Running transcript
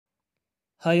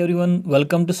Hi everyone,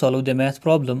 welcome to solve the math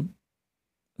problem,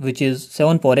 which is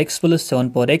 7 power x plus 7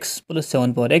 power x plus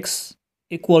 7 power x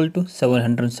equal to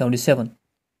 777.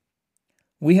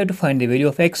 We have to find the value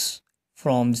of x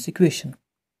from this equation.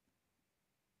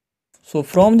 So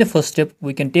from the first step,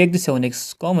 we can take the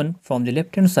 7x common from the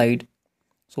left hand side.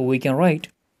 So we can write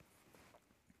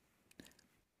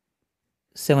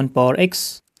 7 power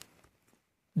x,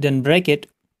 then bracket,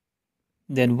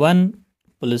 then 1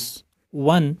 plus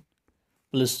 1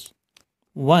 plus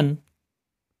 1,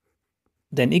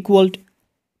 then equal to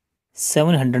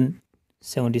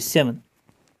 777.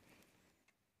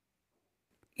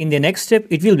 In the next step,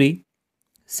 it will be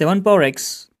 7 power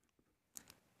x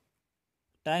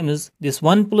times this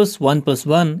 1 plus 1 plus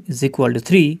 1 is equal to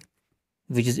 3,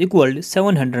 which is equal to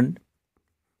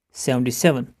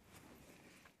 777.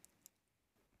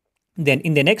 Then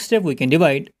in the next step, we can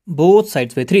divide both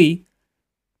sides by 3.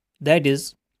 That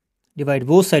is, divide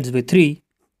both sides by 3.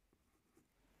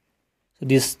 So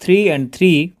this 3 and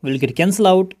 3 will get cancelled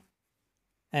out.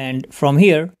 And from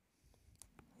here,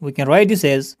 we can write this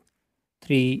as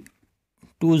 3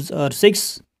 2s are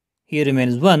 6. Here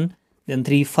remains 1. Then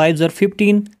 3 5s are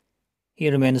 15.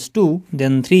 Here remains 2.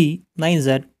 Then 3 9s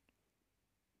are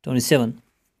 27.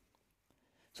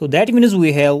 So that means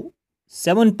we have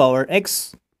 7 power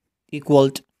x equal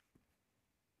to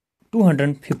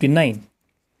 259.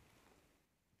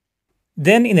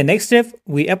 Then in the next step,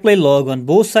 we apply log on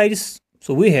both sides.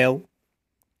 So we have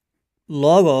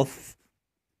log of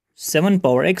 7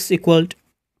 power x equal to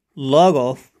log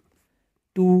of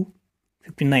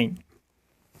 259.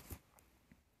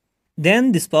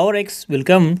 Then this power x will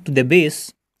come to the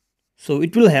base. So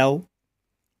it will have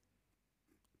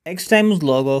x times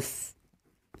log of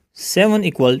 7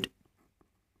 equal to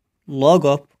log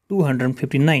of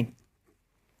 259.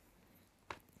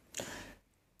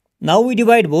 Now we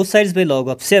divide both sides by log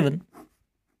of 7.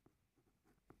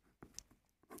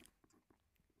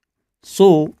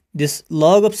 So this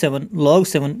log 7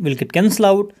 will get cancelled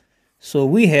out. So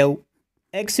we have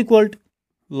x equal to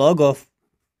log of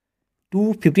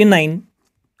 259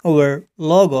 over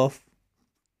log of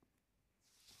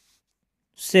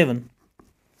 7.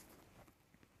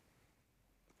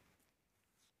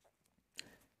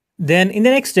 Then in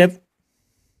the next step,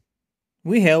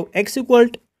 we have x equal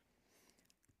to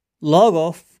log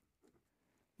of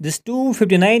this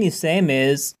 259 is same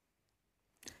as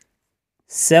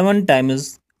 7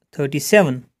 times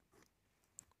 37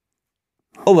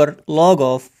 over log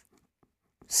of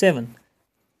 7,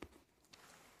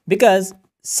 because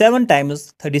 7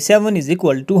 times 37 is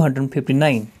equal to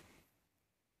 259.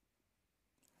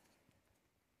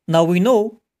 Now we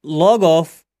know log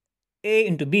of a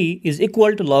into b is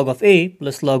equal to log of a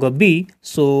plus log of b.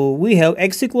 So we have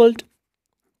x equal to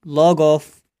log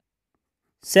of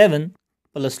 7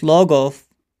 plus log of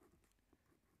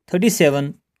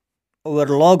 37 over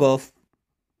log of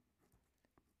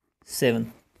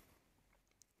 7.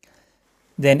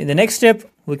 Then in the next step,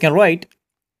 we can write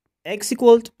x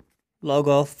equal to log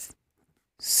of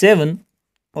 7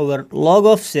 over log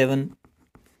of 7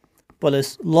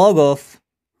 plus log of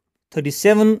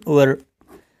 37 over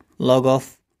log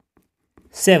of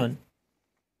 7.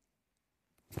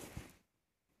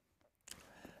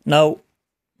 Now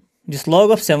this log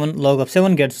of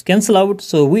 7 gets cancelled out.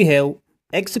 So we have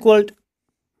x equal to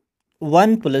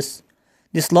 1 plus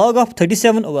this log of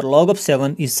 37 over log of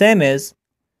 7 is same as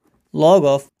log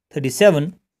of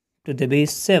 37 to the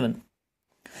base 7.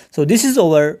 So this is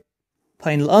our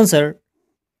final answer.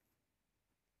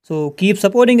 So keep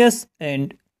supporting us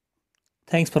and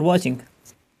thanks for watching.